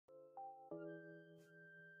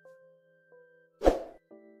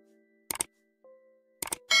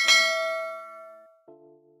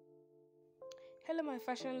Hello my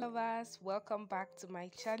fashion lovers, welcome back to my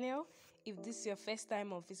channel. If this is your first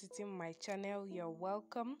time of visiting my channel, you're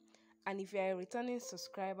welcome, and if you're a returning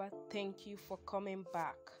subscriber, thank you for coming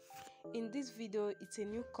back. In this video, it's a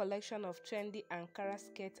new collection of trendy Ankara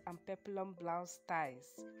skirt and peplum blouse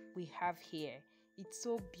styles we have here. It's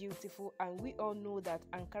so beautiful, and we all know that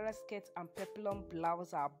Ankara skirt and peplum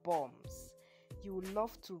blouse are bombs. You will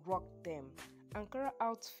love to rock them. Ankara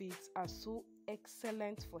outfits are so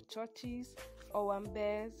excellent for churches,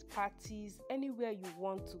 owambers, parties, anywhere you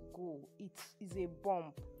want to go. It is a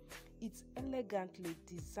bomb. It's elegantly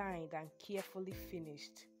designed and carefully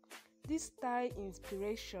finished. These style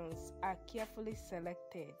inspirations are carefully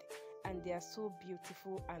selected, and they are so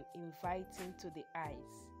beautiful and inviting to the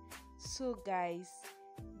eyes. So guys,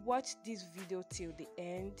 watch this video till the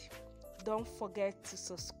end. Don't forget to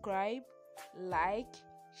subscribe, like,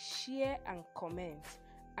 share and comment,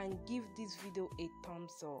 and give this video a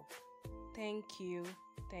thumbs up. Thank you.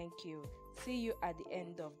 See you at the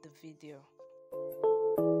end of the video.